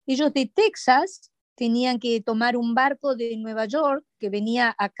Ellos de Texas tenían que tomar un barco de Nueva York que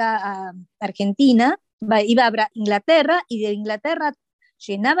venía acá a Argentina, iba a Inglaterra, y de Inglaterra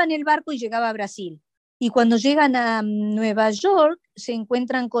llenaban el barco y llegaba a Brasil. Y cuando llegan a Nueva York se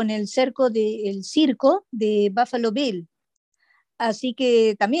encuentran con el circo de Buffalo Bill. Así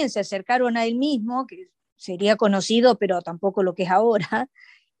que también se acercaron a él mismo, que sería conocido, pero tampoco lo que es ahora,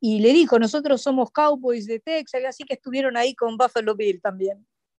 y le dijo, nosotros somos Cowboys de Texas, así que estuvieron ahí con Buffalo Bill también.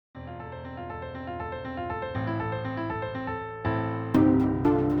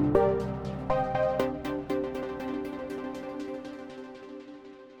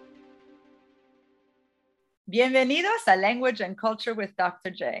 Bienvenidos a Language and Culture with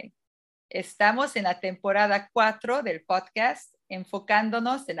Dr. J. Estamos en la temporada 4 del podcast,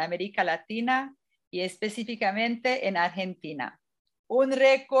 enfocándonos en América Latina y específicamente en Argentina. Un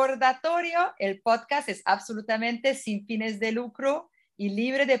recordatorio, el podcast es absolutamente sin fines de lucro y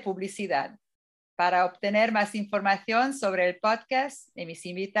libre de publicidad. Para obtener más información sobre el podcast, de mis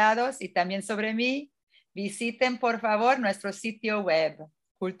invitados y también sobre mí, visiten por favor nuestro sitio web,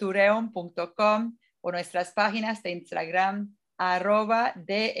 cultureum.com, o nuestras páginas de Instagram,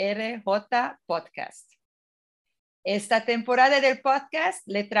 @drjpodcast. Esta temporada del podcast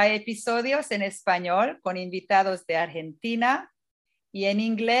le trae episodios en español con invitados de Argentina y en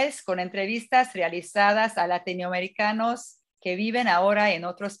inglés con entrevistas realizadas a latinoamericanos que viven ahora en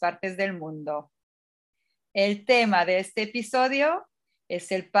otras partes del mundo. El tema de este episodio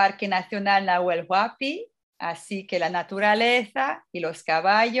es el Parque Nacional Nahuel Huapi, así que la naturaleza y los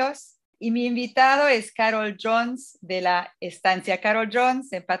caballos. Y mi invitado es Carol Jones de la estancia Carol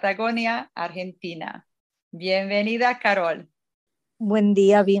Jones en Patagonia, Argentina. Bienvenida, Carol. Buen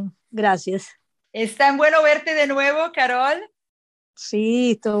día, bien, gracias. ¿Es tan bueno verte de nuevo, Carol?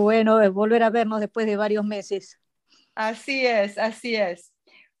 Sí, estuvo bueno volver a vernos después de varios meses. Así es, así es.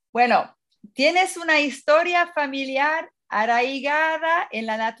 Bueno, tienes una historia familiar arraigada en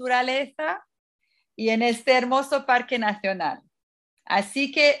la naturaleza y en este hermoso parque nacional.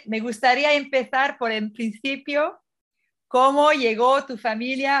 Así que me gustaría empezar por el principio. ¿Cómo llegó tu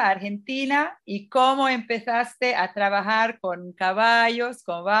familia a Argentina y cómo empezaste a trabajar con caballos,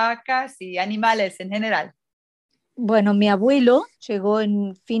 con vacas y animales en general? Bueno, mi abuelo llegó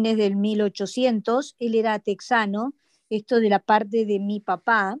en fines del 1800, él era texano, esto de la parte de mi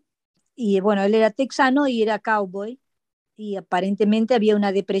papá, y bueno, él era texano y era cowboy, y aparentemente había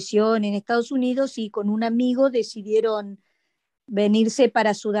una depresión en Estados Unidos y con un amigo decidieron venirse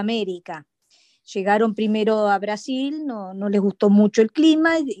para Sudamérica. Llegaron primero a Brasil, no les gustó mucho el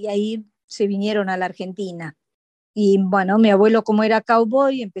clima y ahí se vinieron a la Argentina. Y bueno, mi abuelo como era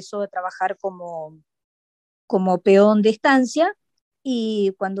cowboy empezó a trabajar como peón de estancia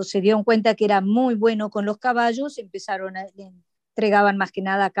y cuando se dieron cuenta que era muy bueno con los caballos, le entregaban más que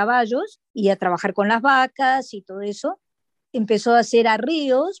nada a caballos y a trabajar con las vacas y todo eso. Empezó a hacer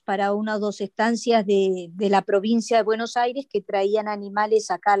arríos para una o dos estancias de la provincia de Buenos Aires que traían animales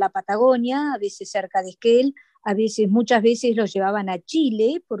acá a la Patagonia, a veces cerca de Esquel, muchas veces los llevaban a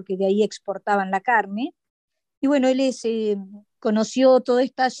Chile porque de ahí exportaban la carne. Y bueno, conoció toda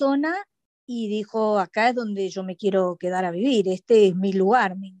esta zona y dijo, acá es donde yo me quiero quedar a vivir, este es mi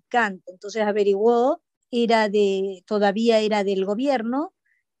lugar, me encanta. Entonces averiguó, todavía era del gobierno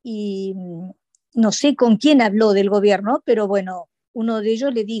y no sé con quién habló del gobierno, pero bueno, uno de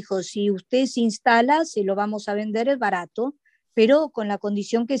ellos le dijo, si usted se instala, se lo vamos a vender es barato, pero con la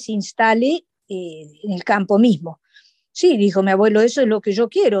condición que se instale en el campo mismo. Sí, dijo mi abuelo, eso es lo que yo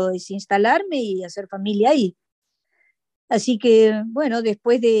quiero, es instalarme y hacer familia ahí. Así que, bueno,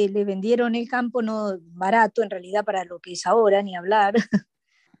 le vendieron el campo, no barato en realidad para lo que es ahora, ni hablar.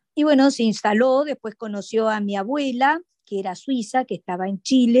 Y bueno, se instaló, después conoció a mi abuela, que era suiza, que estaba en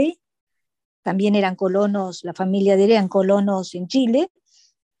Chile, también eran colonos, la familia de él eran colonos en Chile.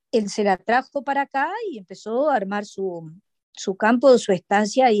 Él se la trajo para acá y empezó a armar su campo, su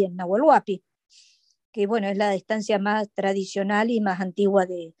estancia ahí en Nahuel Huapi, que bueno, es la estancia más tradicional y más antigua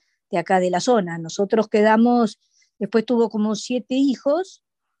de acá de la zona. Nosotros quedamos, después tuvo como 7 hijos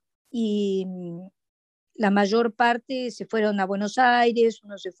y la mayor parte se fueron a Buenos Aires,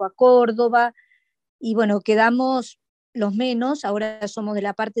 uno se fue a Córdoba y bueno, quedamos los menos, ahora somos de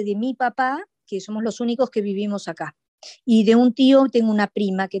la parte de mi papá, que somos los únicos que vivimos acá. Y de un tío tengo una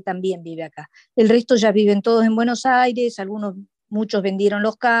prima que también vive acá. El resto ya viven todos en Buenos Aires, muchos vendieron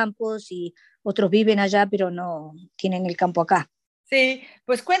los campos y otros viven allá, pero no tienen el campo acá. Sí,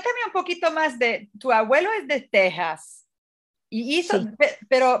 pues cuéntame un poquito más de, tu abuelo es de Texas y Sí.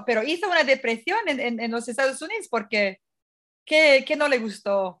 pero hizo una depresión en los Estados Unidos porque ¿qué no le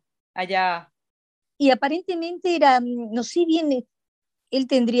gustó allá? Y aparentemente era, no sé bien, él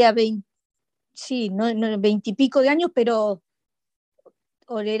tendría 20, sí, no, 20 y pico de años, pero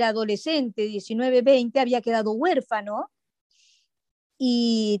o era adolescente, 19, 20, había quedado huérfano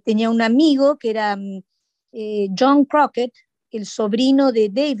y tenía un amigo que era John Crockett, el sobrino de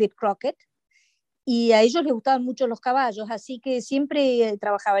David Crockett, y a ellos les gustaban mucho los caballos, así que siempre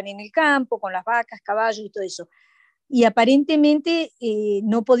trabajaban en el campo con las vacas, caballos y todo eso. Y aparentemente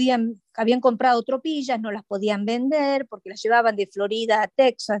no podían, habían comprado tropillas, no las podían vender porque las llevaban de Florida a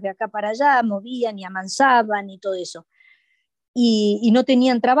Texas, de acá para allá, movían y amansaban y todo eso. Y no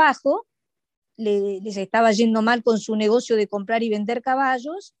tenían trabajo, les estaba yendo mal con su negocio de comprar y vender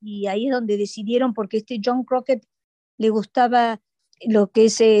caballos, y ahí es donde decidieron, porque este John Crockett le gustaba lo que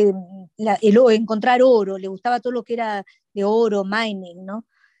es encontrar oro, le gustaba todo lo que era de oro, mining, ¿no?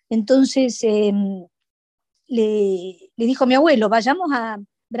 Entonces le dijo a mi abuelo, vayamos a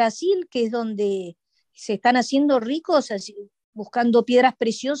Brasil, que es donde se están haciendo ricos, así, buscando piedras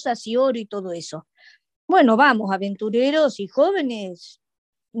preciosas y oro y todo eso. Bueno, vamos, aventureros y jóvenes,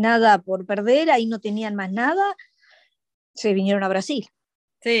 nada por perder, ahí no tenían más nada, se vinieron a Brasil.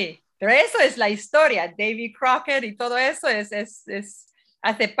 Sí, pero eso es la historia, Davy Crockett y todo eso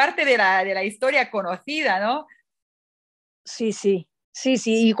hace parte de la historia conocida, ¿no? Sí, sí, sí,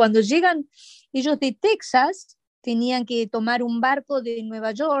 sí, y cuando llegan ellos de Texas, tenían que tomar un barco de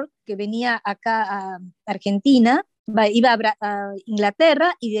Nueva York que venía acá a Argentina, iba a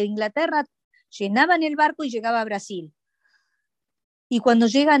Inglaterra, y de Inglaterra llenaban el barco y llegaba a Brasil. Y cuando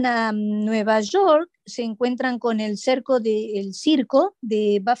llegan a Nueva York, se encuentran con el circo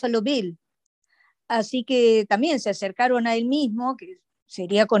de Buffalo Bill. Así que también se acercaron a él mismo, que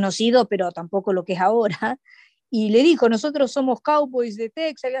sería conocido, pero tampoco lo que es ahora, y le dijo, nosotros somos Cowboys de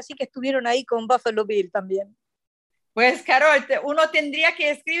Texas, así que estuvieron ahí con Buffalo Bill también. Pues, Carol, uno tendría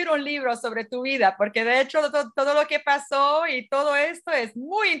que escribir un libro sobre tu vida, porque de hecho todo lo que pasó y todo esto es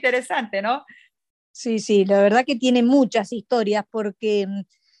muy interesante, ¿no? Sí, sí, la verdad que tiene muchas historias porque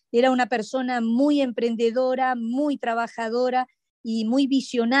era una persona muy emprendedora, muy trabajadora y muy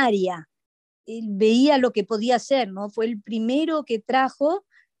visionaria. Él veía lo que podía hacer, ¿no? Fue el primero que trajo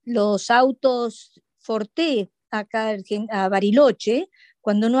los autos Forte acá a Bariloche,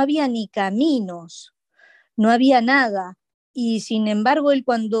 cuando no había ni caminos, no había nada. Y sin embargo, él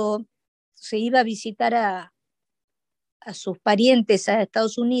cuando se iba a visitar a sus parientes a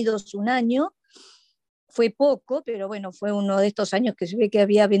Estados Unidos un año, fue poco, pero bueno, fue uno de estos años que se ve que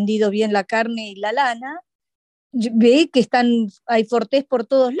había vendido bien la carne y la lana, ve que hay Fortés por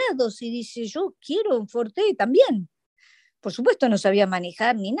todos lados y dice, yo quiero un Forté también. Por supuesto no sabía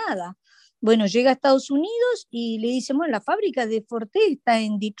manejar ni nada. Bueno, llega a Estados Unidos y le dicen, bueno, la fábrica de Forté está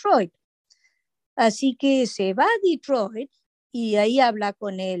en Detroit. Así que se va a Detroit y ahí habla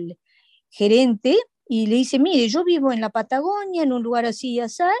con el gerente y le dice, mire, yo vivo en la Patagonia, en un lugar así y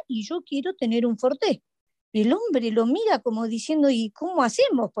así, y yo quiero tener un Forté. Y el hombre lo mira como diciendo, ¿y cómo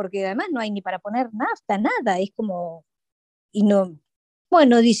hacemos? Porque además no hay ni para poner nafta, nada, es como, y no,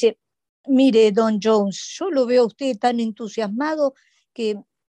 bueno, dice, mire, don Jones, yo lo veo a usted tan entusiasmado que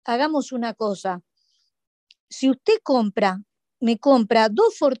hagamos una cosa, si usted me compra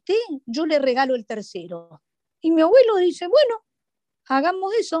 2 Forté, yo le regalo el tercero. Y mi abuelo dice, bueno,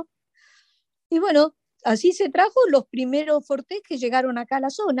 hagamos eso. Y bueno, así se trajo los primeros Fortés que llegaron acá a la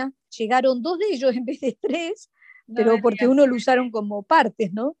zona. Llegaron 2 de ellos en vez de 3, No pero me porque digas. uno lo usaron como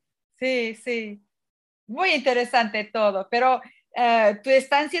partes, ¿no? Sí, sí. Muy interesante todo, pero tu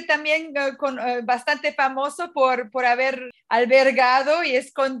estancia también bastante famoso por haber albergado y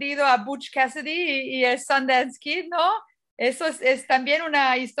escondido a Butch Cassidy y el Sundance Kid, ¿no? Eso es también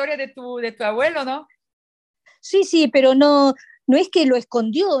una historia de tu abuelo, ¿no? Sí, sí, pero no, no es que lo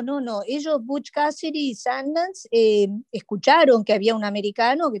escondió, no, no. Ellos, Butch Cassidy y Sundance, escucharon que había un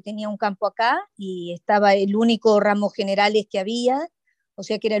americano que tenía un campo acá y estaba el único ramos generales que había, o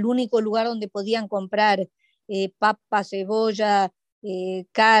sea que era el único lugar donde podían comprar papa, cebolla,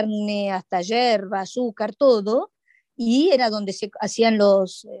 carne, hasta hierba, azúcar, todo, y era donde se hacían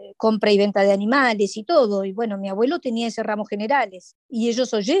los compra y venta de animales y todo. Y bueno, mi abuelo tenía ese ramo generales y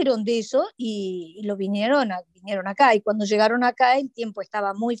ellos oyeron de eso y lo vinieron acá. Y cuando llegaron acá el tiempo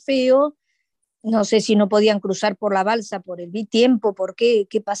estaba muy feo. No sé si no podían cruzar por la balsa por el tiempo, por qué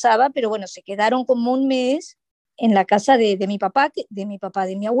pasaba, pero bueno, se quedaron como un mes en la casa de mi papá,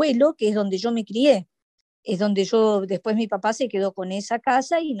 de mi abuelo, que es donde yo me crié. Es donde después mi papá se quedó con esa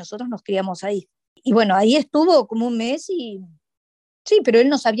casa y nosotros nos criamos ahí. Y bueno, ahí estuvo como un mes y sí, pero él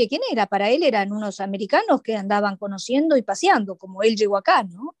no sabía quién era. Para él eran unos americanos que andaban conociendo y paseando, como él llegó acá,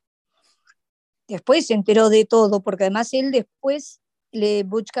 ¿no? Después se enteró de todo, porque además él después,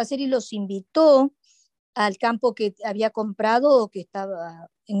 Butch Cassidy los invitó al campo que había comprado, que estaba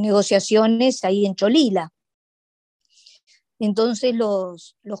en negociaciones ahí en Cholila. Entonces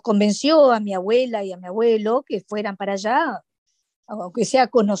los convenció a mi abuela y a mi abuelo que fueran para allá, aunque sea a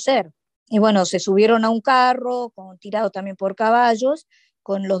conocer. Y bueno, se subieron a un carro, tirado también por caballos,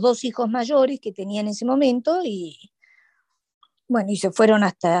 con los dos hijos mayores que tenían en ese momento, y bueno, y se fueron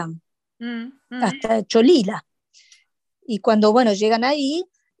hasta Cholila. Y cuando, bueno, llegan ahí,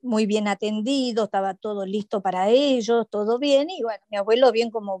 muy bien atendido, estaba todo listo para ellos, todo bien, y bueno, mi abuelo,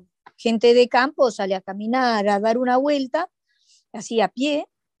 bien como gente de campo, sale a caminar, a dar una vuelta, así a pie,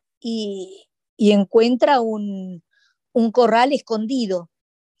 y encuentra un corral escondido,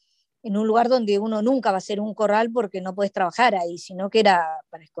 en un lugar donde uno nunca va a hacer un corral porque no puedes trabajar ahí, sino que era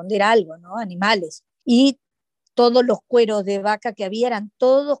para esconder algo, ¿no? Animales. Y todos los cueros de vaca que había eran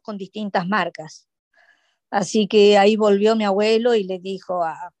todos con distintas marcas. Así que ahí volvió mi abuelo y le dijo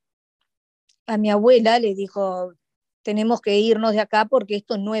a mi abuela, le dijo, tenemos que irnos de acá porque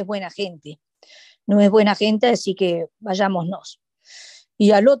esto no es buena gente. No es buena gente, así que vayámonos.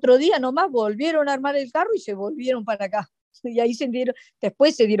 Y al otro día nomás volvieron a armar el carro y se volvieron para acá. Y ahí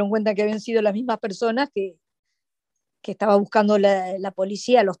después se dieron cuenta que habían sido las mismas personas que estaba buscando la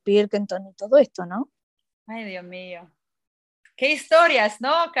policía, los Pilkington y todo esto, ¿no? Ay, Dios mío. Qué historias,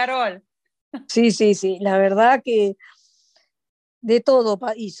 ¿no, Carol? Sí, sí, sí, la verdad que de todo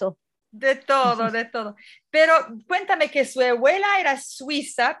hizo. De todo, de todo. Pero cuéntame que su abuela era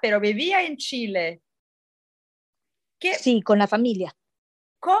suiza, pero vivía en Chile. ¿Qué, Sí, con la familia.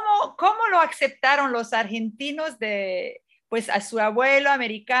 cómo lo aceptaron los argentinos pues a su abuelo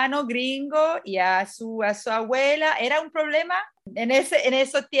americano, gringo, y a su abuela? ¿Era un problema en ese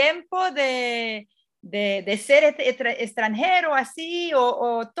tiempo de ser extranjero así?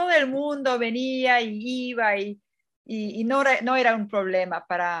 ¿O todo el mundo venía y iba y no era un problema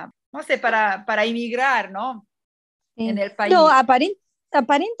para, no sé, para inmigrar, ¿no? En el No, país.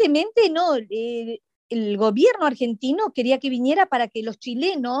 aparentemente no. El gobierno argentino quería que viniera para que los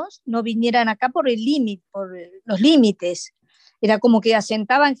chilenos no vinieran acá por el límite, por los límites. Era como que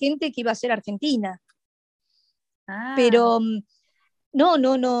asentaban gente que iba a ser argentina. Ah, Pero no,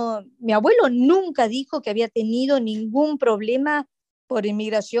 no, no. Mi abuelo nunca dijo que había tenido ningún problema por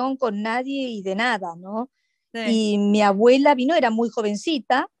inmigración con nadie y de nada, ¿no? sí, Y mi abuela vino, era muy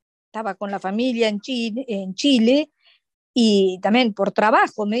jovencita, estaba con la familia en Chile y también por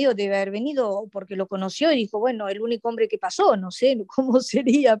trabajo, medio de haber venido porque lo conoció y dijo, bueno, el único hombre que pasó, no sé cómo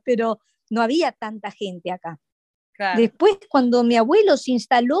sería, pero no había tanta gente acá. claro. Después, cuando mi abuelo se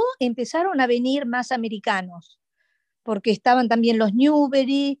instaló, empezaron a venir más americanos, porque estaban también los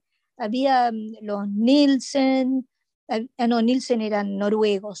Newbery, había los Nielsen, no, Nielsen eran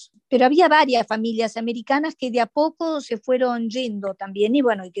noruegos, pero había varias familias americanas que de a poco se fueron yendo también, y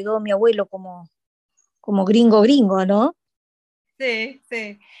bueno, y quedó mi abuelo como gringo gringo, ¿no? Sí,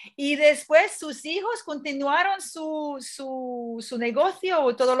 sí. Y después sus hijos continuaron su negocio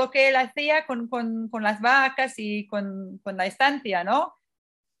o todo lo que él hacía con las vacas y con la estancia, ¿no?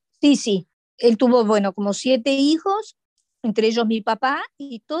 Sí, sí. Él tuvo, bueno, como 7 hijos, entre ellos mi papá,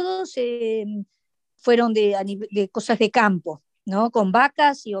 y todos fueron de cosas de campo, ¿no? Con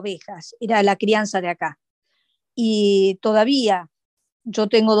vacas y ovejas. Era la crianza de acá. Y todavía yo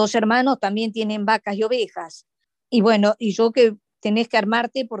tengo 2 hermanos, también tienen vacas y ovejas. Y bueno, y yo que tenés que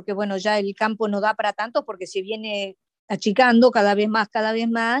armarte porque, bueno, ya el campo no da para tanto porque se viene achicando cada vez más, cada vez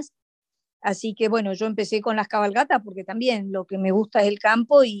más. Así que bueno, yo empecé con las cabalgatas porque también lo que me gusta es el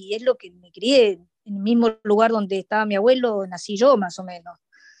campo y es lo que me crié. En el mismo lugar donde estaba mi abuelo, nací yo más o menos.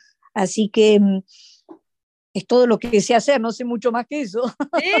 Así que es todo lo que sé hacer, no sé mucho más que eso.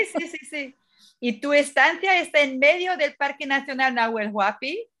 Sí, sí, sí, sí. Y tu estancia está en medio del Parque Nacional Nahuel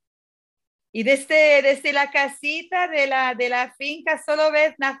Huapi. Y desde la casita de la finca solo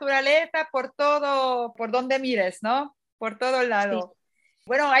ves naturaleza por todo, por donde mires, ¿no? Por todo Sí, lado.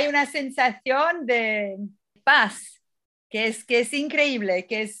 Bueno, hay una sensación de paz que es increíble,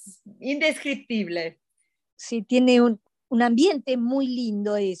 que es indescriptible. sí, tiene un ambiente muy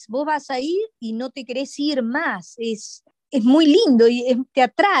lindo. Vos vas a ir y no te querés ir más. Es muy lindo y te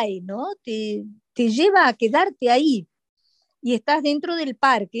atrae, ¿no? Te lleva a quedarte ahí. Y estás dentro del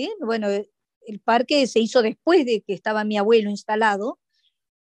parque. Bueno, el parque se hizo después de que estaba mi abuelo instalado.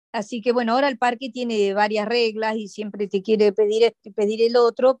 Así que bueno, ahora el parque tiene varias reglas y siempre te quiere pedir este, pedir el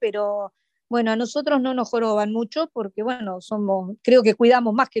otro, pero bueno, a nosotros no nos joroban mucho porque bueno, creo que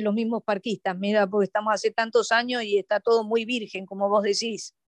cuidamos más que los mismos parquistas, mira, porque estamos hace tantos años y está todo muy virgen, como vos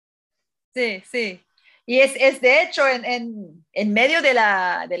decís. Sí, sí. Y es de hecho en medio de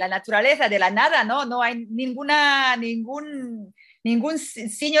la naturaleza, de la nada, ¿no? No hay ningún ningún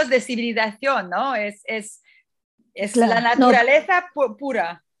signos de civilización, ¿no? Es la Claro, no, naturaleza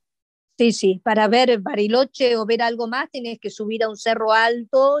pura. sí, sí, para ver Bariloche o ver algo más tenés que subir a un cerro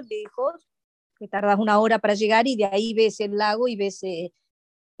alto, lejos, que tardas una hora para llegar y de ahí ves el lago y ves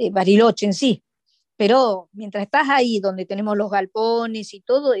Bariloche en sí. Pero mientras estás ahí, donde tenemos los galpones y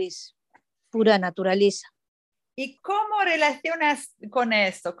todo, es pura naturaleza. ¿Y cómo relacionas con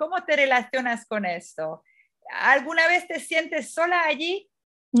esto? ¿Cómo te relacionas con esto? ¿Alguna vez te sientes sola allí?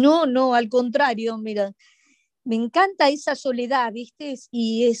 No, no, al contrario, mira, me encanta esa soledad, ¿viste?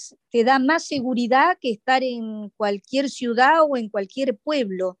 Y te da más seguridad que estar en cualquier ciudad o en cualquier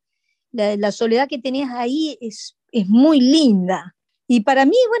pueblo. La soledad que tenés ahí es muy linda. Y para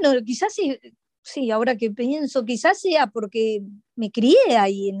mí, bueno, quizás sí, sí, ahora que pienso, quizás sea porque me crié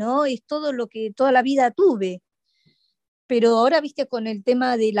ahí, ¿no? Es todo lo que toda la vida tuve. Pero ahora, viste, con el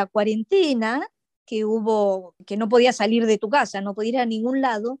tema de la cuarentena, que hubo, que no podía salir de tu casa, no podía ir a ningún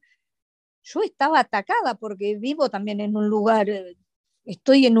lado, yo estaba atacada porque vivo también en un lugar,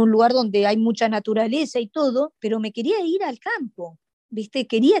 estoy en un lugar donde hay mucha naturaleza y todo, pero me quería ir al campo, ¿viste?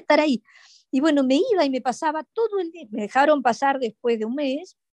 Quería estar ahí. Y bueno, me iba y me pasaba todo el día, me dejaron pasar después de un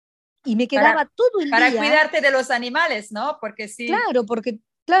mes y me quedaba Para, todo el para día, cuidarte de los animales, ¿no? Porque sí, claro, porque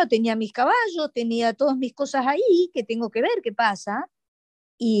claro, tenía mis caballos, tenía todas mis cosas ahí, que tengo que ver qué pasa,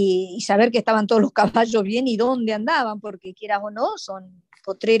 y saber que estaban todos los caballos bien y dónde andaban, porque quieras o no, son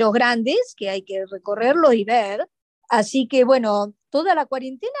potreros grandes que hay que recorrerlos y ver. Así que bueno, toda la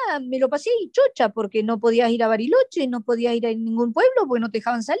cuarentena me lo pasé y chocha, porque no podías ir a Bariloche, no podías ir a ningún pueblo, porque no te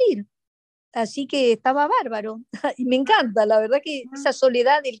dejaban salir. Así que estaba bárbaro y me encanta, la verdad que esa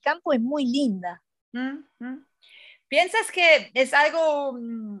soledad del campo es muy linda. mm, mm. ¿Piensas que es algo,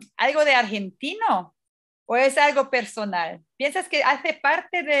 algo de argentino o es algo personal? ¿Piensas que hace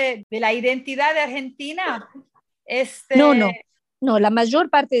parte de la identidad de Argentina? No, Este, no, no, la mayor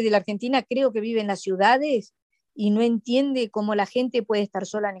parte de la Argentina creo que vive en las ciudades y no entiende cómo la gente puede estar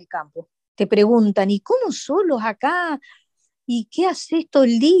sola en el campo. Te preguntan, ¿y cómo solos acá? ¿Y qué haces todo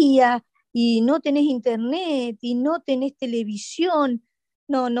el día? ¿Y no tenés internet? ¿Y no tenés televisión?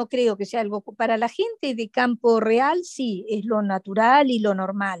 No, no creo que sea algo. Para la gente de campo real sí, es lo natural y lo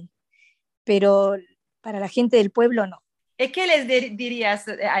normal, pero para la gente del pueblo no. ¿y qué les dirías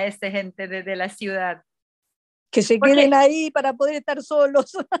a esta gente de la ciudad? Que se queden Porque ahí para poder estar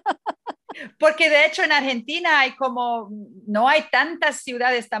solos. Porque de hecho en Argentina hay como, no hay tantas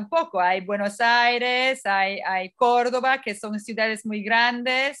ciudades tampoco. Hay Buenos Aires, hay Córdoba, que son ciudades muy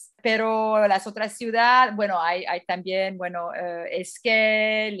grandes, pero las otras ciudades, bueno, hay también, bueno,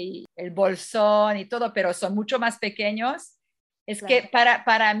 Esquel y el Bolsón y todo, pero son mucho más pequeños. Es que Claro,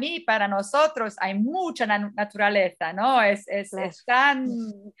 para mí, para nosotros, hay mucha naturaleza, ¿no? claro. Es tan,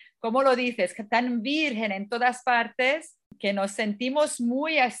 ¿cómo lo dices? Tan virgen en todas partes que nos sentimos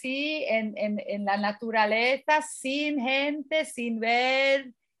muy así en la naturaleza, sin gente, sin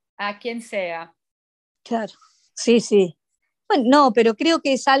ver a quien sea. Claro, sí, sí. Bueno, no, pero creo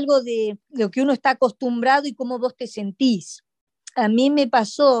que es algo de lo que uno está acostumbrado y cómo vos te sentís. A mí me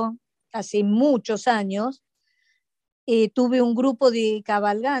pasó hace muchos años, tuve un grupo de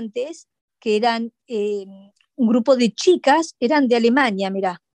cabalgantes que eran un grupo de chicas, eran de Alemania,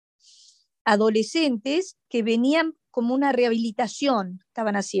 mirá, adolescentes que venían como una rehabilitación,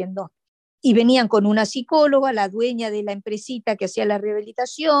 estaban haciendo. Y venían con una psicóloga, la dueña de la empresita que hacía la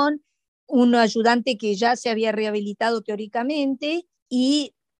rehabilitación, un ayudante que ya se había rehabilitado teóricamente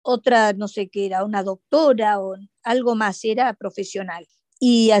y otra, no sé qué era, una doctora o algo más, era profesional.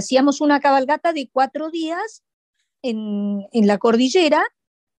 Y hacíamos una cabalgata de 4 días en la cordillera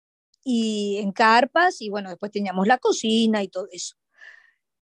y en carpas y bueno, después teníamos la cocina y todo eso.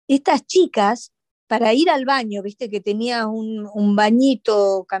 Estas chicas, para ir al baño, viste que tenía un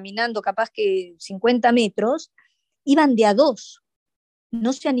bañito caminando capaz que 50 metros, iban de a dos,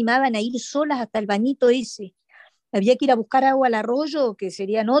 no se animaban a ir solas hasta el bañito ese. Había que ir a buscar agua al arroyo, que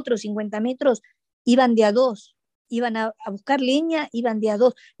serían otros 50 metros, iban de a dos. Iban a buscar leña, iban de a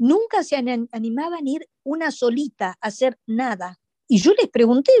dos. Nunca se animaban a ir una solita a hacer nada. Y yo les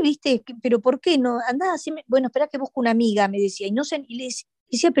pregunté, viste, pero ¿por qué no? Andá, bueno, espera que busco una amiga, me decía. Y, no sé, y les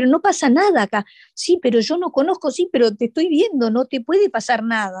decía, pero no pasa nada acá. Sí, pero yo no conozco, sí, pero te estoy viendo, no te puede pasar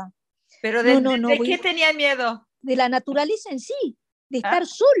nada. Pero No, no, no, de qué tenían miedo? de la naturaleza en sí, de ¿Ah? estar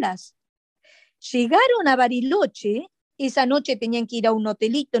solas. Llegaron a Bariloche, esa noche tenían que ir a un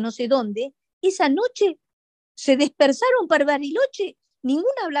hotelito, no sé dónde, esa noche se dispersaron para Bariloche,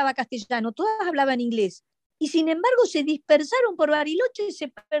 ninguna hablaba castellano, todas hablaban inglés. Y sin embargo se dispersaron por Bariloche, se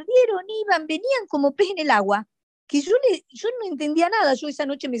perdieron, iban, venían como pez en el agua, que yo no entendía nada. Yo esa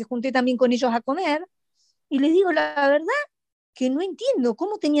noche me junté también con ellos a comer y les digo la verdad, que no entiendo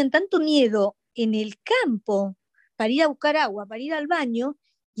cómo tenían tanto miedo en el campo para ir a buscar agua, para ir al baño,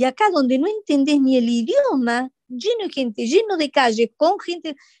 y acá donde no entendés ni el idioma, lleno de gente, lleno de calles, con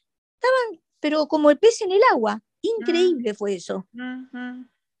gente, pero como el pez en el agua. Mm, Increíble fue eso. ujú.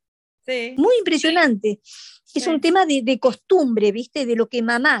 Sí, Muy impresionante. Es un sí, tema de costumbre, ¿viste? De lo que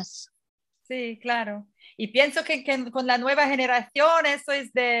mamás. sí, claro. Y pienso que con la nueva generación eso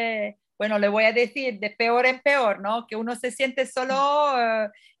es de, bueno, le voy a decir, de peor en peor, ¿no? Que uno se siente solo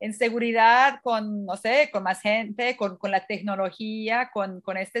en seguridad con, no sé, con más gente, con la tecnología, con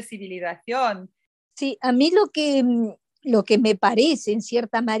esta civilización. Sí, a mí lo que me parece, en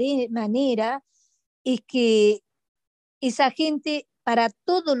cierta manera, es que esa gente para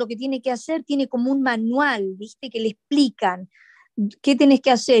todo lo que tiene que hacer tiene como un manual, ¿viste? Que le explican qué tenés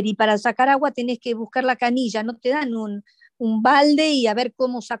que hacer y para sacar agua tenés que buscar la canilla, no te dan un balde y a ver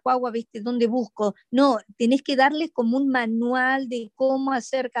cómo saco agua, ¿viste? ¿Dónde busco? No, tenés que darles como un manual de cómo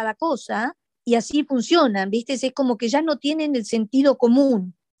hacer cada cosa y así funcionan, ¿viste? Es como que ya no tienen el sentido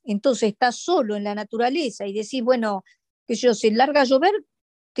común. Entonces estás solo en la naturaleza y decís, bueno, que yo, se larga a llover,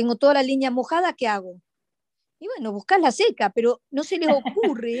 tengo toda la línea mojada, ¿qué hago? Y bueno, buscás la seca, pero no se les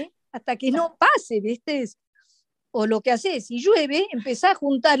ocurre hasta que no pase, ¿viste? O lo que haces, si llueve, empezás a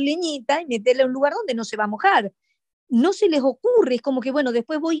juntar leñita y meterla en un lugar donde no se va a mojar. No se les ocurre, es como que, bueno,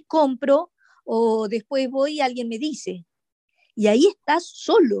 después voy y compro, o después voy y alguien me dice. Y ahí estás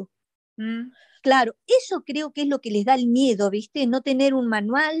solo. Mm, Claro, eso creo que es lo que les da el miedo, ¿viste? No tener un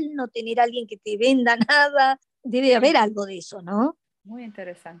manual, no tener alguien que te venda nada. Debe sí, haber algo de eso, ¿no? muy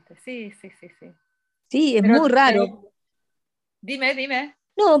interesante. Sí, sí, sí, sí. Sí, es muy Pero raro. dime, dime.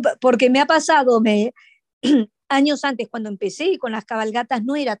 No, porque me ha pasado, años antes cuando empecé con las cabalgatas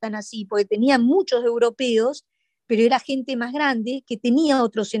no era tan así, porque tenía muchos europeos, pero era gente más grande que tenía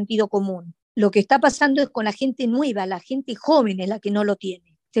otro sentido común. Lo que está pasando es con la gente nueva, la gente joven es la que no lo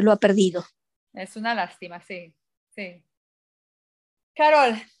tiene, se lo ha perdido. Es una lástima, sí, sí.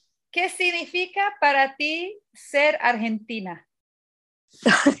 Carol, ¿qué significa para ti ser argentina?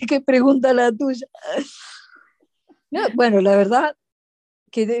 ¿Qué pregunta la tuya? No, bueno, la verdad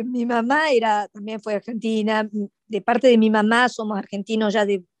que mi mamá también fue argentina, de parte de mi mamá somos argentinos ya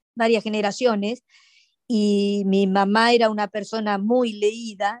de varias generaciones, y mi mamá era una persona muy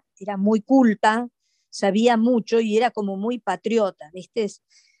leída, era muy culta, sabía mucho y era como muy patriota, ¿viste?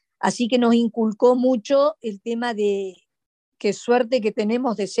 Así que nos inculcó mucho el tema de qué suerte que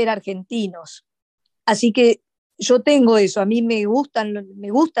tenemos de ser argentinos. Así que yo tengo eso, a mí me gusta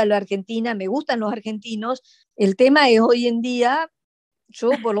la Argentina, me gustan los argentinos. El tema es hoy en día,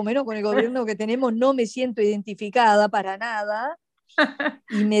 yo por lo menos con el gobierno que tenemos no me siento identificada para nada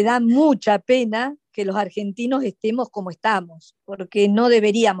y me da mucha pena que los argentinos estemos como estamos, porque no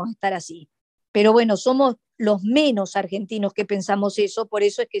deberíamos estar así. Pero bueno, somos los menos argentinos que pensamos eso, por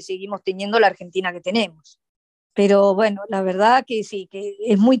eso es que seguimos teniendo la Argentina que tenemos. Pero bueno, la verdad que sí, que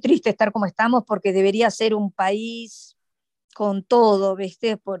es muy triste estar como estamos porque debería ser un país con todo,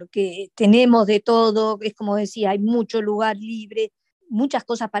 ¿viste? Porque tenemos de todo, es como decía, hay mucho lugar libre, muchas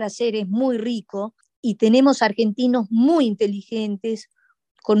cosas para hacer, es muy rico y tenemos argentinos muy inteligentes,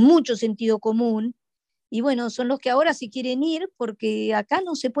 con mucho sentido común y bueno, son los que ahora se quieren ir porque acá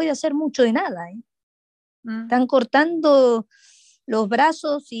no se puede hacer mucho de nada, ¿eh? Mm. Están cortando los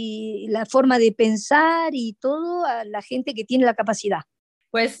brazos y la forma de pensar y todo a la gente que tiene la capacidad.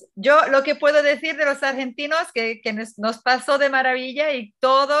 Pues yo lo que puedo decir de los argentinos que nos pasó de maravilla y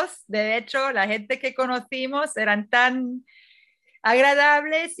todos, de hecho, la gente que conocimos eran tan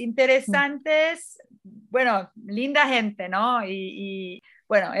agradables, interesantes, bueno, linda gente, ¿no?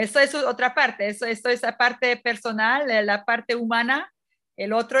 Bueno, eso es otra parte, esto es la parte personal, la parte humana,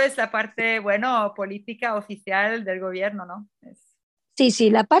 el otro es la parte, bueno, política oficial del gobierno, ¿no? Sí, sí,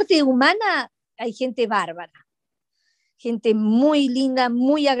 la parte humana hay gente bárbara, gente muy linda,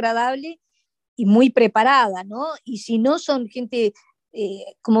 muy agradable y muy preparada, ¿no? Y si no son gente,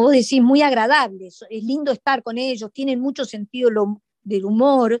 como vos decís, muy agradables, es lindo estar con ellos, tienen mucho sentido del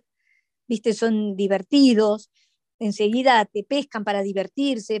humor, ¿viste? Son divertidos, enseguida te pescan para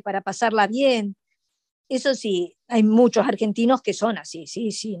divertirse, para pasarla bien. Eso sí, hay muchos argentinos que son así,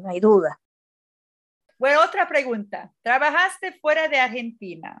 sí, sí, no hay duda. Bueno, otra pregunta. Trabajaste fuera de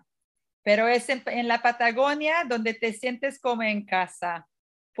Argentina, pero es en la Patagonia donde te sientes como en casa.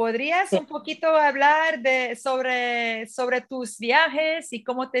 ¿Podrías Sí. un poquito hablar sobre tus viajes y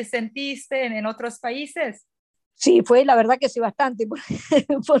cómo te sentiste en otros países? Sí, fue la verdad que sí bastante,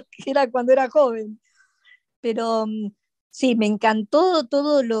 porque era cuando era joven. Pero sí, me encantó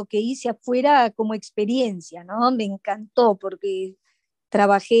todo lo que hice afuera como experiencia, ¿no? Me encantó porque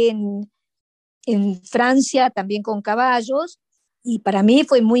trabajé en Francia también con caballos, y para mí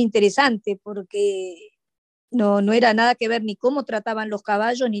fue muy interesante porque no era nada que ver ni cómo trataban los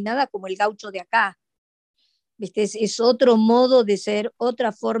caballos ni nada como el gaucho de acá. ¿Viste? Es otro modo de ser,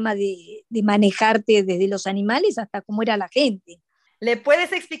 otra forma de manejarte desde los animales hasta cómo era la gente. ¿Le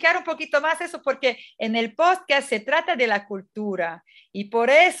puedes explicar un poquito más eso? Porque en el podcast se trata de la cultura y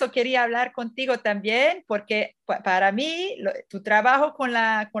por eso quería hablar contigo también, porque para mí tu trabajo con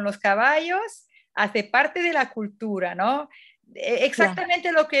los caballos hace parte de la cultura, ¿no? Claro.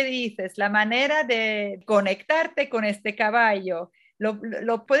 Exactamente lo que dices, la manera de conectarte con este caballo.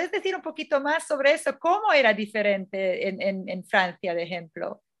 ¿Lo puedes decir un poquito más sobre eso? ¿Cómo era diferente en Francia, de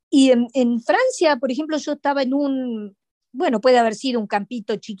ejemplo? Y en Francia, por ejemplo, yo estaba en bueno, puede haber sido un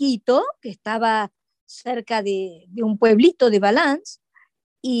campito chiquito que estaba cerca de un pueblito de Valence.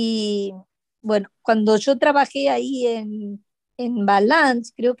 Y bueno, cuando yo trabajé ahí en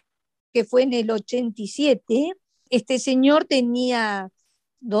Valence, creo que fue en el 87, este señor tenía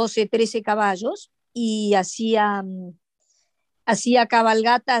 12, 13 caballos y hacía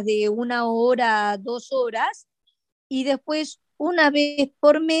cabalgatas de 1 hora, 2 horas, y después una vez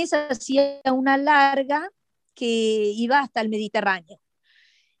por mes hacía una larga que iba hasta el Mediterráneo.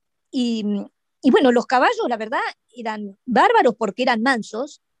 Y, y bueno, los caballos, la verdad, eran bárbaros porque eran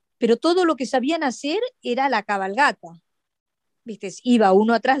mansos, pero todo lo que sabían hacer era la cabalgata. ¿Viste? Iba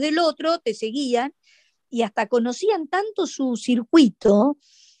uno atrás del otro, te seguían y hasta conocían tanto su circuito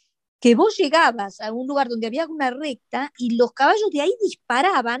que vos llegabas a un lugar donde había una recta y los caballos de ahí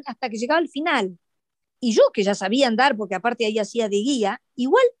disparaban hasta que llegaba al final. Y yo, que ya sabía andar, porque aparte ahí hacía de guía,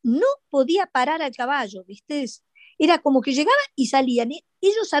 igual no podía parar al caballo, ¿viste? Era como que llegaban y salían.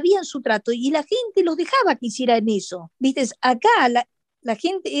 Ellos sabían su trato y la gente los dejaba que hicieran eso, ¿viste? Acá la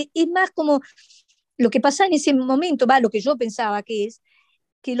gente es más como lo que pasa en ese momento, va, lo que yo pensaba que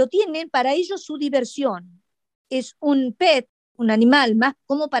lo tienen para ellos su diversión. Es un pet, un animal más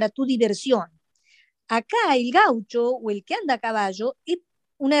como para tu diversión. Acá el gaucho o el que anda a caballo es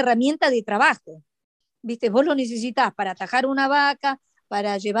una herramienta de trabajo. ¿Viste? Vos lo necesitas para atajar una vaca,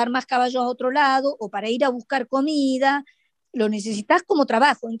 para llevar más caballos a otro lado o para ir a buscar comida, lo necesitas como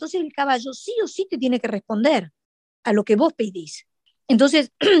trabajo. Entonces el caballo sí o sí te tiene que responder a lo que vos pedís.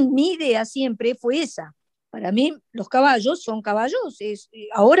 Entonces mi idea siempre fue esa. Para mí los caballos son caballos,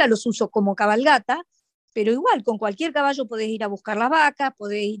 ahora los uso como cabalgata, pero igual con cualquier caballo podés ir a buscar las vacas,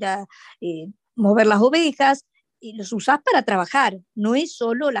 podés ir a mover las ovejas, y los usás para trabajar, no es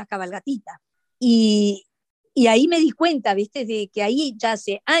solo la cabalgatita. Y, y ahí me di cuenta, ¿viste? De que ahí ya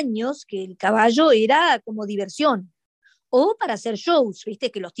hace años que el caballo era como diversión, o para hacer shows, ¿viste?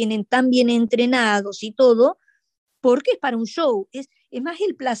 Que los tienen tan bien entrenados y todo, porque es para un show, es más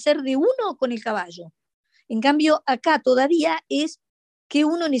el placer de uno con el caballo. En cambio, acá todavía es que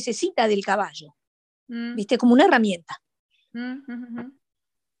uno necesita del caballo, Mm, ¿viste? Como una herramienta. mm, mm, mm.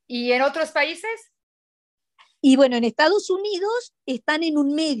 ¿Y en otros países? Y bueno, en Estados Unidos están en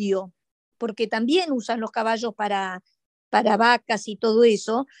un medio, porque también usan los caballos para vacas y todo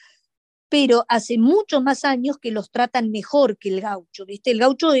eso, pero hace muchos más años que los tratan mejor que el gaucho, ¿viste? El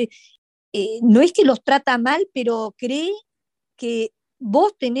gaucho no es que los trata mal, pero cree que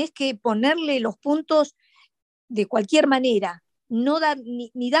vos tenés que ponerle los puntos de cualquier manera, no dar,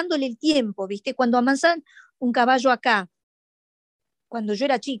 ni dándole el tiempo, ¿viste? Cuando amansan un caballo acá, cuando yo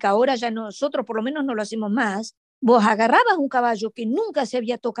era chica, ahora ya nosotros por lo menos no lo hacemos más, vos agarrabas un caballo que nunca se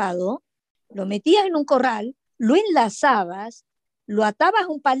había tocado, lo metías en un corral, lo enlazabas, lo atabas a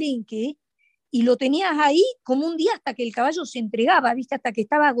un palenque y lo tenías ahí como un día hasta que el caballo se entregaba, ¿viste? Hasta que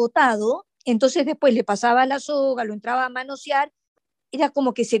estaba agotado. Entonces después le pasaba la soga, lo entraba a manosear, era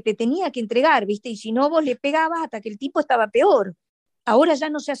como que se te tenía que entregar, ¿viste? Y si no, vos le pegabas hasta que el tipo estaba peor. Ahora ya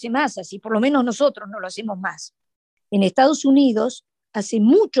no se hace más así, por lo menos nosotros no lo hacemos más. En Estados Unidos, hace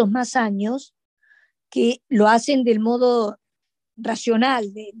muchos más años que lo hacen del modo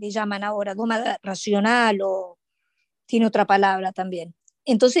racional, le llaman ahora, doma racional o tiene otra palabra también.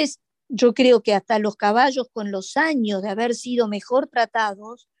 Entonces, yo creo que hasta los caballos con los años de haber sido mejor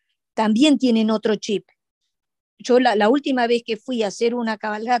tratados, también tienen otro chip. Yo la última vez que fui a hacer una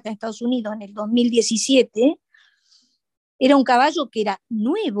cabalgata en Estados Unidos en el 2017, era un caballo que era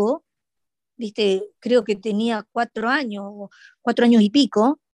nuevo, ¿viste? Creo que tenía 4 años, 4 años y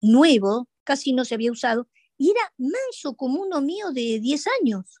pico, nuevo, casi no se había usado, y era manso como uno mío de 10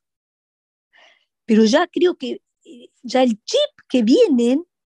 años. Pero ya creo que ya el chip que vienen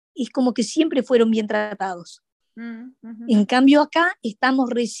es como que siempre fueron bien tratados. Mm, En mm, cambio acá estamos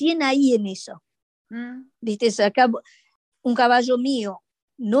recién ahí en eso. mm, ¿Viste? Acá un caballo mío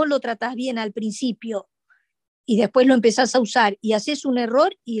no lo tratás bien al principio y después lo empezás a usar y haces un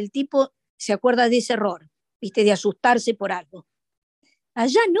error y el tipo se acuerda de ese error, ¿viste? De asustarse por algo.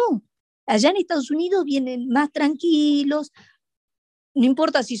 Allá no. Allá en Estados Unidos vienen más tranquilos, no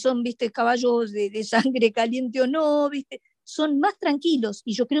importa si son, ¿viste? Caballos de sangre caliente o no, ¿viste? Son más tranquilos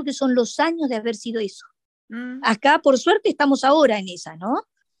y yo creo que son los años de haber sido eso. Acá, por suerte, estamos ahora en esa, ¿no?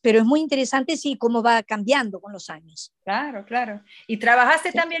 Pero es muy interesante, sí, cómo va cambiando con los años. Claro, claro. ¿Y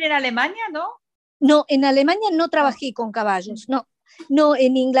trabajaste también en Alemania, no? No, en Alemania no trabajé con caballos, no. No,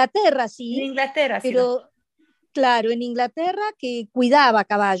 en Inglaterra sí, En Inglaterra, sí. pero claro, en Inglaterra que cuidaba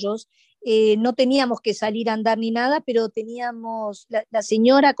caballos, no teníamos que salir a andar ni nada, pero teníamos, la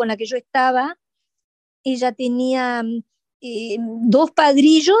señora con la que yo estaba, ella tenía 2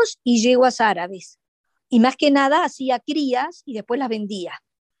 padrillos y yeguas árabes. Y más que nada hacía crías y después las vendía.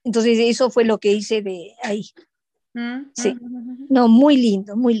 Entonces eso fue lo que hice de ahí. Sí, no, muy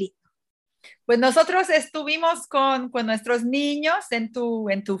lindo, muy lindo. Pues nosotros estuvimos con nuestros niños en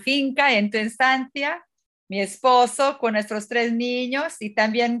tu finca, en tu estancia, mi esposo con nuestros 3 niños y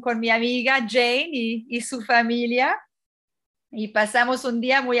también con mi amiga Jane y su familia. Y pasamos un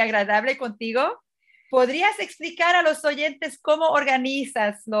día muy agradable contigo. ¿Podrías explicar a los oyentes cómo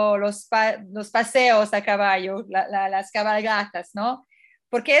organizas los paseos a caballo, las cabalgatas, ¿no?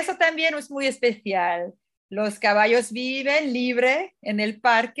 Porque eso también es muy especial. Los caballos viven libre en el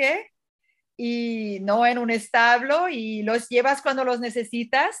parque y no en un establo y los llevas cuando los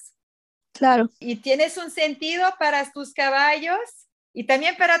necesitas. Claro. Y tienes un sentido para tus caballos y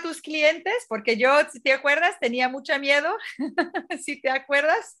también para tus clientes, porque yo, si te acuerdas, tenía mucho miedo, si te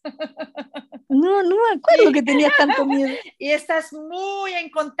acuerdas. No, no me acuerdo que tenías tanto miedo. Y estás muy en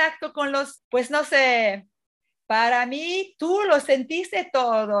contacto con los, pues no sé, para mí tú lo sentiste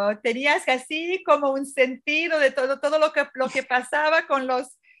todo, tenías así como un sentido de todo lo que pasaba con los,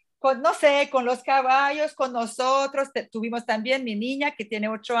 no sé, con los caballos, con nosotros. Tuvimos también mi niña que tiene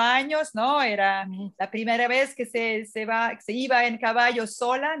 8 años, ¿no? Era la primera vez que se iba en caballo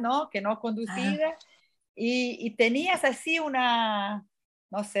sola, ¿no? Que no conducida. Y tenías así una,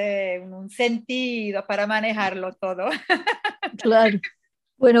 no sé, un sentido para manejarlo todo. Claro.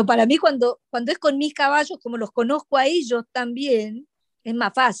 Bueno, para mí cuando es con mis caballos, como los conozco a ellos también, es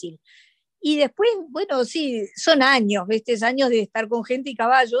más fácil. Y después, bueno, sí, son años, ¿viste? Es años de estar con gente y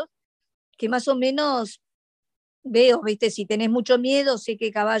caballos, que más o menos veo, ¿viste? Si tenés mucho miedo, sé qué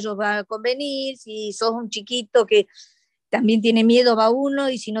caballos va a convenir, si sos un chiquito que también tiene miedo, va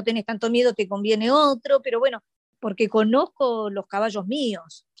uno, y si no tenés tanto miedo, te conviene otro, pero bueno, porque conozco los caballos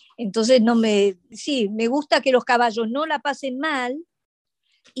míos. Entonces, sí, me gusta que los caballos no la pasen mal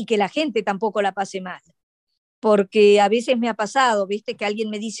y que la gente tampoco la pase mal. Porque a veces me ha pasado, ¿viste? Que alguien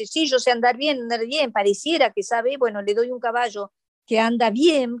me dice, sí, yo sé andar bien, pareciera que sabe, bueno, le doy un caballo que anda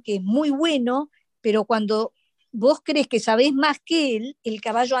bien, que es muy bueno, pero cuando vos crees que sabés más que él, el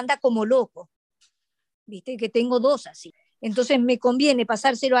caballo anda como loco, ¿viste? Que tengo 2 así. Entonces me conviene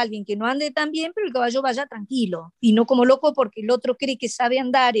pasárselo a alguien que no ande tan bien, pero el caballo vaya tranquilo, y no como loco porque el otro cree que sabe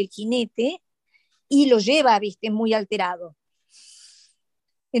andar, el jinete, y lo lleva, ¿viste? Muy alterado.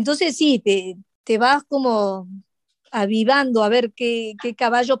 Entonces sí, te vas como avivando a ver qué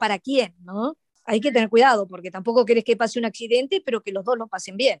caballo para quién, ¿no? Hay que tener cuidado porque tampoco querés que pase un accidente, pero que los dos lo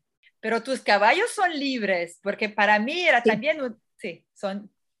pasen bien. Pero tus caballos son libres, porque para mí era Sí. también, sí, son,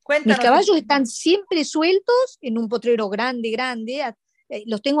 Mis cuéntanos. caballos están siempre sueltos en un potrero grande.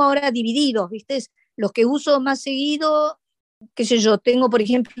 Los tengo ahora divididos, ¿viste? Los que uso más seguido, qué sé yo, tengo por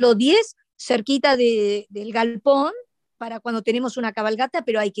ejemplo 10 cerquita del galpón para cuando tenemos una cabalgata,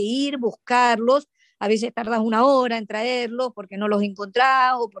 pero hay que ir, buscarlos, a veces tardas 1 hora en traerlos porque no los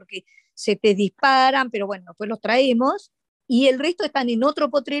encontrás o porque se te disparan, pero bueno, después los traemos, y el resto están en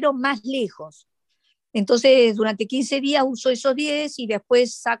otro potrero más lejos. Entonces, durante 15 días uso esos 10 y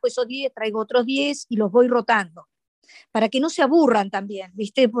después saco esos 10, traigo otros 10 y los voy rotando, para que no se aburran también,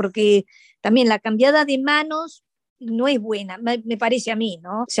 ¿viste? Porque también la cambiada de manos no es buena, me parece a mí,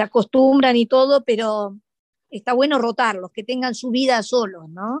 ¿no? Se acostumbran y todo, pero está bueno rotarlos, que tengan su vida solos,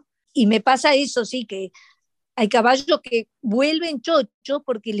 ¿no? Y me pasa eso, sí, que hay caballos que vuelven chochos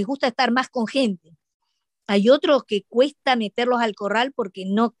porque les gusta estar más con gente. Hay otros que cuesta meterlos al corral porque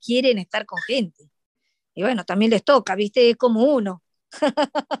no quieren estar con gente. Y bueno, también les toca, ¿viste? Es como uno.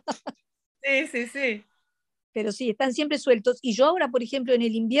 Sí, sí, sí. Pero sí, están siempre sueltos. Y yo ahora, por ejemplo, en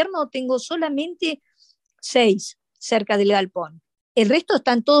el invierno tengo solamente 6 cerca del galpón. El resto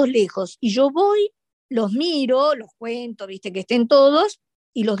están todos lejos. Y yo voy, los miro, los cuento, ¿viste? Que estén todos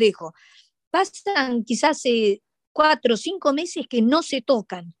y los dejo. Pasan quizás 4 o 5 meses que no se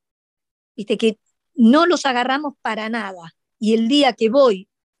tocan, ¿viste? Que no los agarramos para nada. Y el día que voy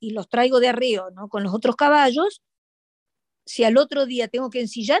y los traigo de arreo, ¿no? Con los otros caballos, si al otro día tengo que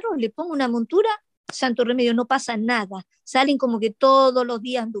ensillarlos, le pongo una montura, santo remedio, no pasa nada. Salen como que todos los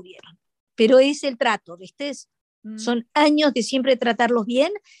días anduvieron. Pero es el trato, ¿viste? Mm. Son años de siempre tratarlos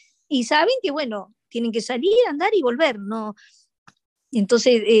bien y saben que, bueno, tienen que salir, andar y volver, ¿no? Y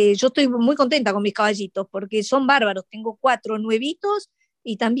entonces yo estoy muy contenta con mis caballitos porque son bárbaros. Tengo 4 nuevitos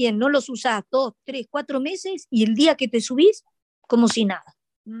y también no los usás 2, 3, 4 meses y el día que te subís, como si nada.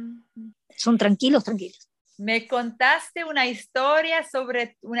 Mm. Son tranquilos, tranquilos. Me contaste una historia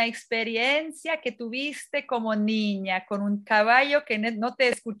sobre una experiencia que tuviste como niña con un caballo que no te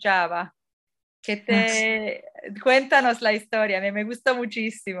escuchaba. Cuéntanos la historia, me gustó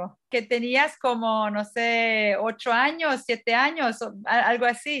muchísimo. Que tenías como, no sé, 8 años, 7 años, algo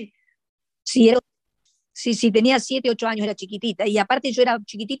así. Sí, sí, sí, tenía 7, 8 años, era chiquitita. Y aparte yo era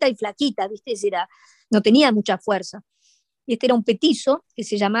chiquitita y flaquita, ¿viste? No tenía mucha fuerza. Y este era un petizo que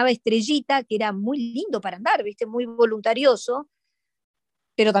se llamaba Estrellita, que era muy lindo para andar, ¿viste? Muy voluntarioso,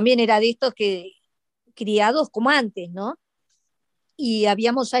 pero también era de estos que criados como antes, ¿no? Y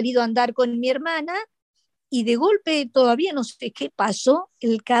habíamos salido a andar con mi hermana y de golpe todavía no sé qué pasó,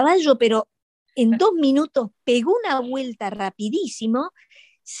 el caballo, pero en 2 minutos pegó una vuelta rapidísimo,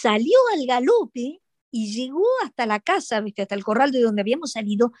 salió al galope y llegó hasta la casa, ¿viste? Hasta el corral de donde habíamos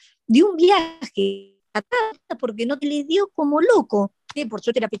salido, de un viaje, porque no le dio como loco. Por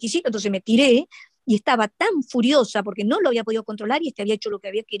suerte era peticito, entonces me tiré y estaba tan furiosa porque no lo había podido controlar y este había hecho lo que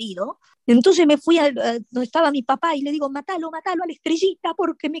había querido. Entonces me fui a donde estaba mi papá y le digo, matalo, matalo a la Estrellita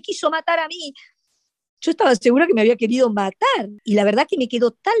porque me quiso matar a mí. Yo estaba segura que me había querido matar y la verdad que me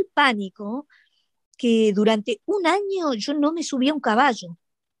quedó tal pánico que durante un año yo no me subía a un caballo,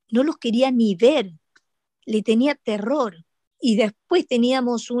 no los quería ni ver, le tenía terror. Y después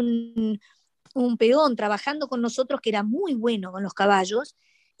teníamos un peón trabajando con nosotros que era muy bueno con los caballos,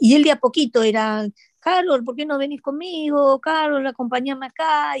 y él de a poquito era, Carol, ¿por qué no venís conmigo? Carol, acompáñame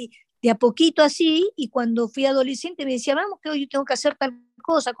acá, y de a poquito así, y cuando fui adolescente me decía, vamos que hoy tengo que hacer tal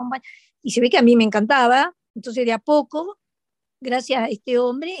cosa, y se ve que a mí me encantaba, entonces de a poco, gracias a este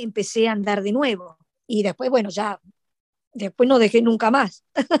hombre, empecé a andar de nuevo, y después, bueno, ya, después no dejé nunca más.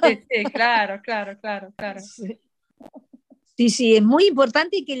 Sí, sí, claro, claro, claro, claro. Sí. Sí, sí, es muy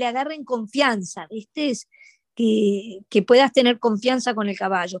importante que le agarren confianza, ¿viste? Que puedas tener confianza con el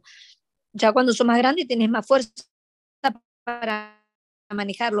caballo. Ya cuando sos más grande tenés más fuerza para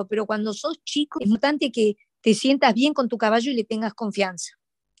manejarlo, pero cuando sos chico es importante que te sientas bien con tu caballo y le tengas confianza.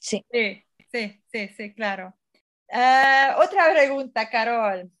 Sí. Sí, sí, sí, sí, claro. Otra pregunta,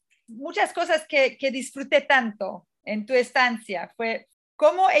 Carol. Muchas cosas que disfruté tanto en tu estancia fue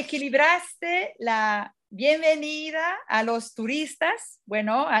cómo equilibraste la bienvenida a los turistas,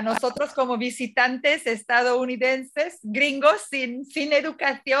 bueno, a nosotros como visitantes estadounidenses, gringos sin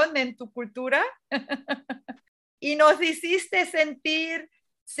educación en tu cultura, y nos hiciste sentir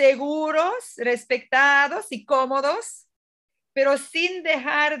seguros, respetados y cómodos, pero sin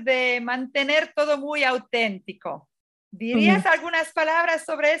dejar de mantener todo muy auténtico. Mm. ¿Dirías algunas palabras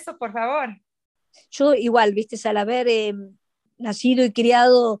sobre eso, por favor? Yo igual, viste, al haber nacido y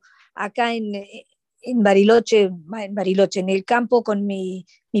criado acá en Bariloche, en el campo con mi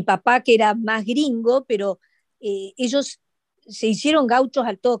papá, que era más gringo, pero ellos se hicieron gauchos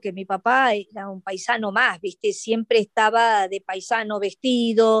al toque. Mi papá era un paisano más, viste, siempre estaba de paisano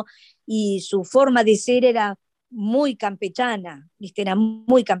vestido y su forma de ser era muy campechana, viste, era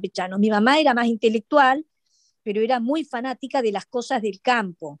muy campechano. Mi mamá era más intelectual, pero era muy fanática de las cosas del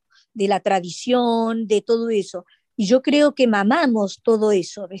campo, de la tradición, de todo eso. Y yo creo que mamamos todo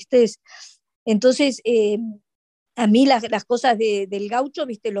eso, ¿viste? Entonces, a mí las cosas del gaucho,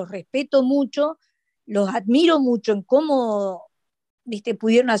 ¿viste? Los respeto mucho, los admiro mucho en cómo, ¿viste?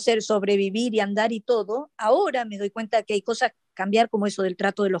 Pudieron hacer sobrevivir y andar y todo. Ahora me doy cuenta que hay cosas cambiar como eso del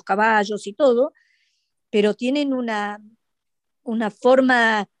trato de los caballos y todo, pero tienen una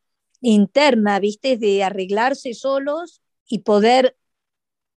forma interna, ¿viste? De arreglarse solos y poder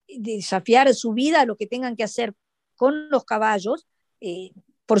desafiar su vida a lo que tengan que hacer con los caballos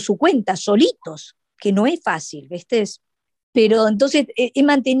por su cuenta, solitos, que no es fácil, ¿viste? Pero entonces he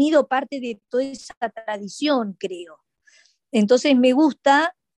mantenido parte de toda esa tradición, creo. Entonces me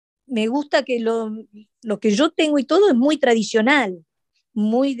gusta que lo que yo tengo y todo es muy tradicional,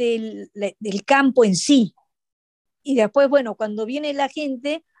 muy del campo en sí. Y después, bueno, cuando viene la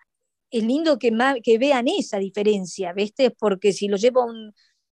gente, es lindo que vean esa diferencia, ¿viste? Porque si lo llevo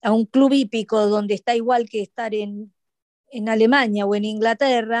a un club hípico donde está igual que estar en Alemania o en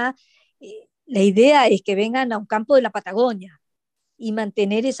Inglaterra, la idea es que vengan a un campo de la Patagonia y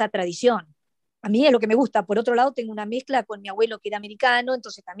mantener esa tradición. A mí es lo que me gusta. Por otro lado, tengo una mezcla con mi abuelo que era americano,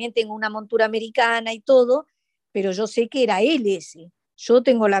 entonces también tengo una montura americana y todo, pero yo sé que era él ese. Yo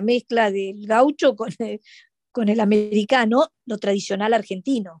tengo la mezcla del gaucho con el americano, lo tradicional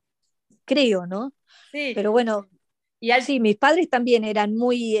argentino, creo, ¿no? Sí, Pero bueno, y al, sí, mis padres también eran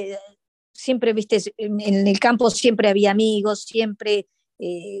muy, siempre, viste, en el campo siempre había amigos, siempre,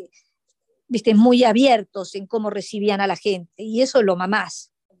 eh, viste, muy abiertos en cómo recibían a la gente, y eso lo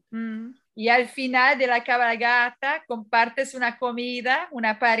mamás. y al final de la cabalgata compartes una comida,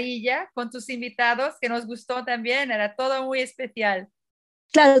 una parrilla con tus invitados que nos gustó también, era todo muy especial.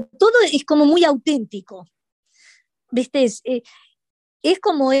 Claro, todo es como muy auténtico, viste, es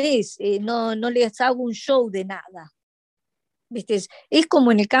como es, no, no les hago un show de nada. ¿Viste? Es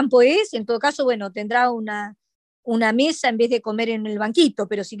como en el campo es, en todo caso, bueno, tendrá una mesa en vez de comer en el banquito,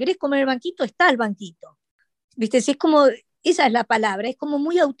 pero si querés comer en el banquito, está el banquito. ¿Viste? Es como, esa es la palabra, es como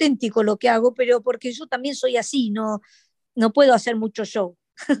muy auténtico lo que hago, pero porque yo también soy así, no, no puedo hacer mucho show.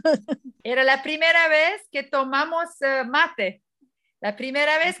 Era la primera vez que tomamos mate. La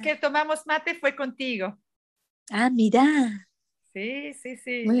primera vez que tomamos mate fue contigo. Ah, mirá, Sí, sí,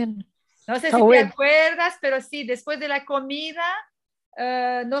 sí. bueno, No sé está si te bueno. acuerdas, pero sí, después de la comida,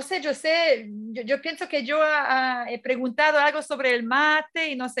 no sé, yo sé, yo pienso que yo he preguntado algo sobre el mate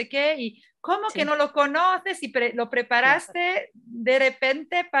y no sé qué, y cómo que Sí, no lo conoces y lo claro. preparaste de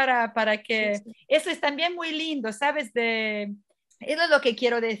repente para Sí, que sí. eso es también muy lindo, ¿sabes? Eso es lo que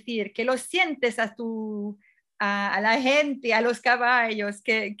quiero decir, que lo sientes a la gente, a los caballos,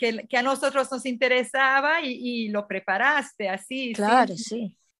 que a nosotros nos interesaba y lo preparaste así, Claro, sin...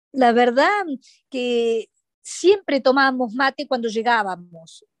 sí. La verdad que siempre tomábamos mate cuando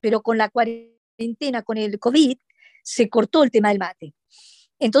llegábamos, pero con la cuarentena, con el COVID, se cortó el tema del mate.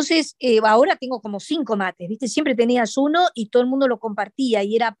 Entonces, ahora tengo como 5 mates, ¿viste? Siempre tenías uno y todo el mundo lo compartía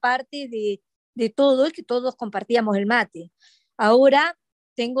y era parte de todo, es que todos compartíamos el mate. Ahora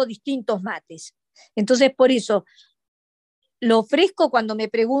tengo distintos mates. Entonces, por eso, lo ofrezco cuando me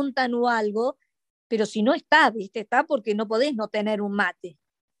preguntan o algo, pero si no está, ¿viste? Está porque no podés no tener un mate.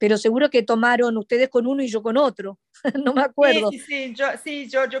 Pero seguro que tomaron ustedes con uno y yo con otro. No me Sí, acuerdo. sí, sí,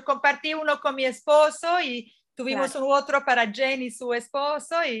 yo compartí uno con mi esposo y tuvimos Claro, un otro para Jane y su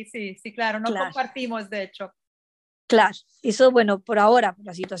esposo y sí, sí, claro, no claro, compartimos de hecho. claro. Eso, bueno, por ahora, por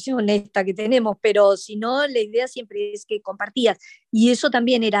la situación esta que tenemos, pero si no, la idea siempre es que compartías. Y eso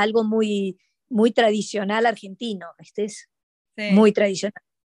también era algo muy, muy tradicional argentino, ¿viste? Es Sí. muy tradicional.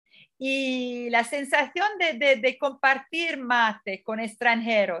 Y la sensación de compartir mate con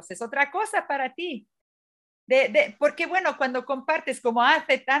extranjeros es otra cosa para ti. Porque bueno, cuando compartes, como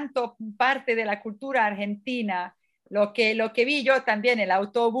hace tanto parte de la cultura argentina, lo que vi yo también, el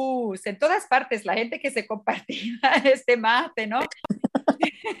autobús, en todas partes, la gente que se compartía este mate, ¿no?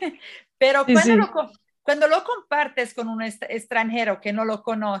 Pero Sí, sí. cuando lo compartes con un extranjero que no lo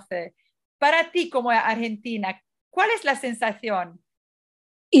conoce, para ti como Argentina, ¿cuál es la sensación?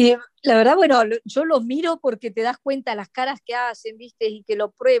 Y la verdad, bueno, yo los miro porque te das cuenta las caras que hacen, ¿viste? Y que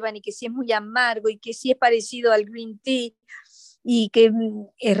lo prueban y que si es muy amargo y que si es parecido al green tea y que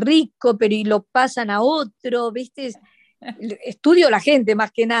es rico, pero y lo pasan a otro, ¿viste? Estudio la gente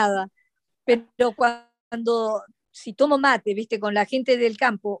más que nada, pero cuando, si tomo mate, ¿viste? Con la gente del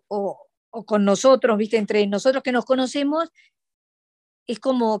campo o con nosotros, ¿viste? Entre nosotros que nos conocemos, es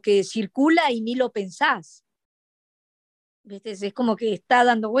como que circula y ni lo pensás. ¿Viste? Es como que está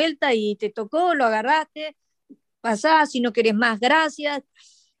dando vuelta y te tocó, lo agarraste, pasás, si no querés más, gracias.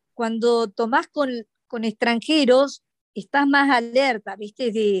 Cuando tomás con extranjeros, estás más alerta,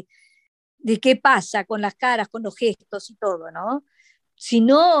 ¿viste? De qué pasa con las caras, con los gestos y todo, ¿no? Si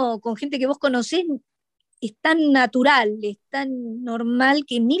no, con gente que vos conocés, es tan natural, es tan normal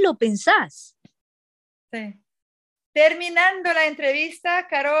que ni lo pensás. Sí. Terminando la entrevista,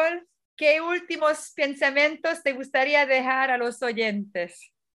 Carol, ¿qué últimos pensamientos te gustaría dejar a los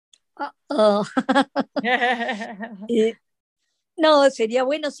oyentes? Oh, oh. Eh, no, sería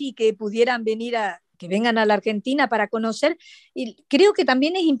bueno sí que pudieran venir que vengan a la Argentina para conocer. Y creo que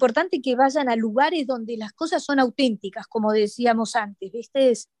también es importante que vayan a lugares donde las cosas son auténticas, como decíamos antes,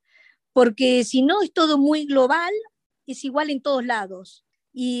 ¿viste? Porque si no es todo muy global, es igual en todos lados.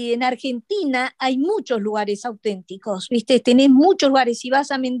 Y en Argentina hay muchos lugares auténticos, ¿viste? Tenés muchos lugares. Si vas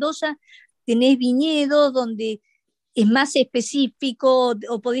a Mendoza, tenés viñedos donde es más específico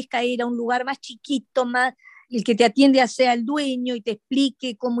o podés caer a un lugar más chiquito, más el que te atiende a sea el dueño y te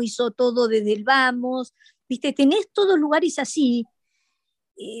explique cómo hizo todo desde el vamos. ¿Viste? Tenés todos lugares así.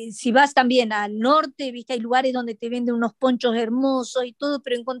 Si vas también al norte, ¿viste? Hay lugares donde te venden unos ponchos hermosos y todo,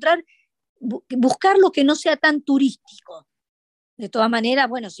 pero buscar lo que no sea tan turístico. De todas maneras,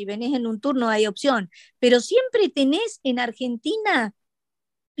 bueno, si venís en un turno hay opción, pero siempre tenés en Argentina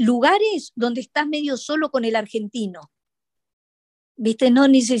lugares donde estás medio solo con el argentino, ¿viste? No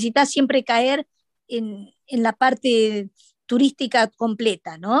necesitas siempre caer en la parte turística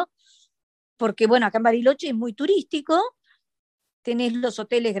completa, ¿no? Porque, bueno, acá en Bariloche es muy turístico, tenés los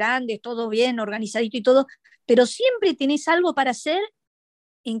hoteles grandes, todo bien organizadito y todo, pero siempre tenés algo para hacer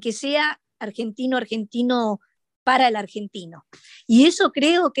en que sea argentino, argentino para el argentino. Y eso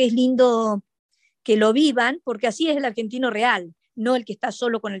creo que es lindo que lo vivan, porque así es el argentino real, no el que está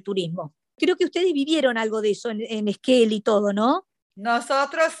solo con el turismo. Creo que ustedes vivieron algo de eso en Esquel y todo, ¿no?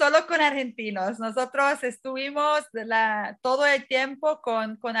 Nosotros solo con argentinos, nosotros estuvimos todo el tiempo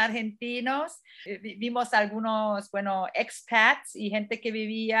con argentinos, vimos algunos, bueno, expats y gente que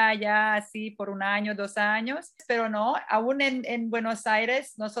vivía ya así por 1 año, 2 años, pero no, aún en Buenos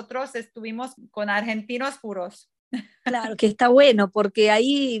Aires nosotros estuvimos con argentinos puros. Claro, que está bueno, porque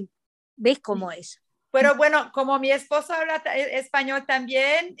ahí ves cómo es. Pero bueno, como mi esposo habla español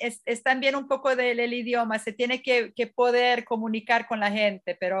también, es también un poco del idioma, se tiene que poder comunicar con la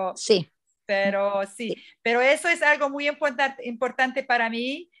gente, Sí, pero sí, sí, pero eso es algo muy importante para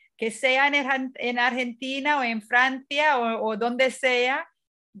mí, que sea en Argentina o en Francia o donde sea.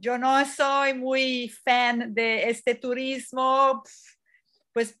 Yo no soy muy fan de este turismo,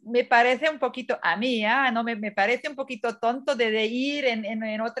 pues me parece un poquito, a mí, no me parece un poquito tonto de ir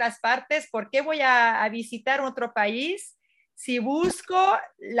en otras partes. ¿Por qué voy a visitar otro país si busco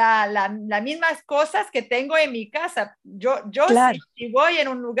las mismas cosas que tengo en mi casa? Yo claro, si voy en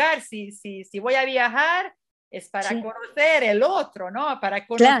un lugar, si voy a viajar, es para sí, conocer el otro, ¿no? Para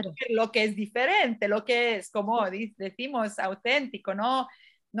conocer claro, lo que es diferente, lo que es, como decimos, auténtico, ¿no?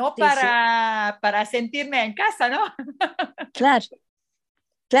 No sí, sí, para sentirme en casa, ¿no? claro,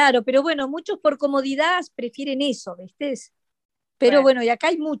 claro, pero bueno, muchos por comodidad prefieren eso, ¿viste? Pero Bueno. bueno, y acá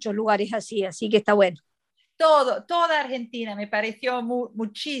hay muchos lugares así, así que está bueno. Toda Argentina me pareció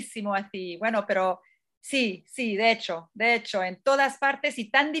muchísimo así. Bueno, pero sí, sí, de hecho, en todas partes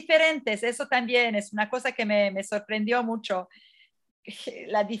y tan diferentes, eso también es una cosa que me sorprendió mucho.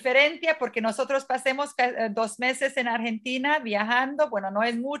 La diferencia, porque nosotros pasemos 2 meses en Argentina viajando, bueno, no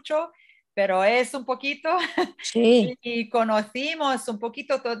es mucho, pero es un poquito, Sí, y conocimos un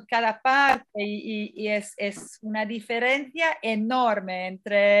poquito cada parte y es una diferencia enorme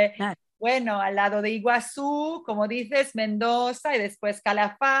entre, claro, bueno, al lado de Iguazú, como dices, Mendoza y después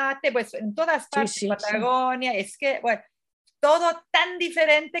Calafate, pues en todas sí, partes, sí, sí, Patagonia, es que, bueno, todo tan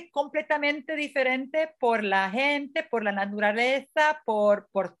diferente, completamente diferente por la gente, por la naturaleza, por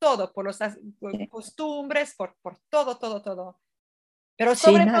todo, por las sí, costumbres, por todo, todo, todo. Pero sí,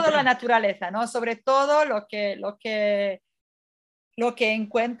 sobre nada todo que la ver. naturaleza, ¿no? Sobre todo lo que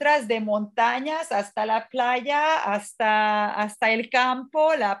encuentras de montañas hasta la playa, hasta el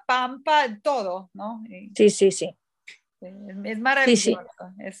campo, la pampa, todo, ¿no? Sí, sí, sí, Es sí, maravilloso.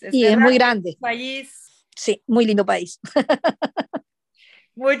 sí, Es y es verdad muy que es grande, un país. sí, muy lindo país.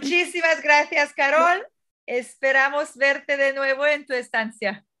 Muchísimas gracias, Carol. Esperamos verte de nuevo en tu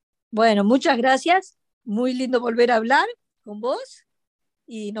estancia. Bueno, muchas gracias, muy lindo volver a hablar con vos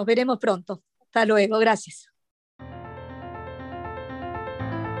y nos veremos pronto. Hasta luego, gracias.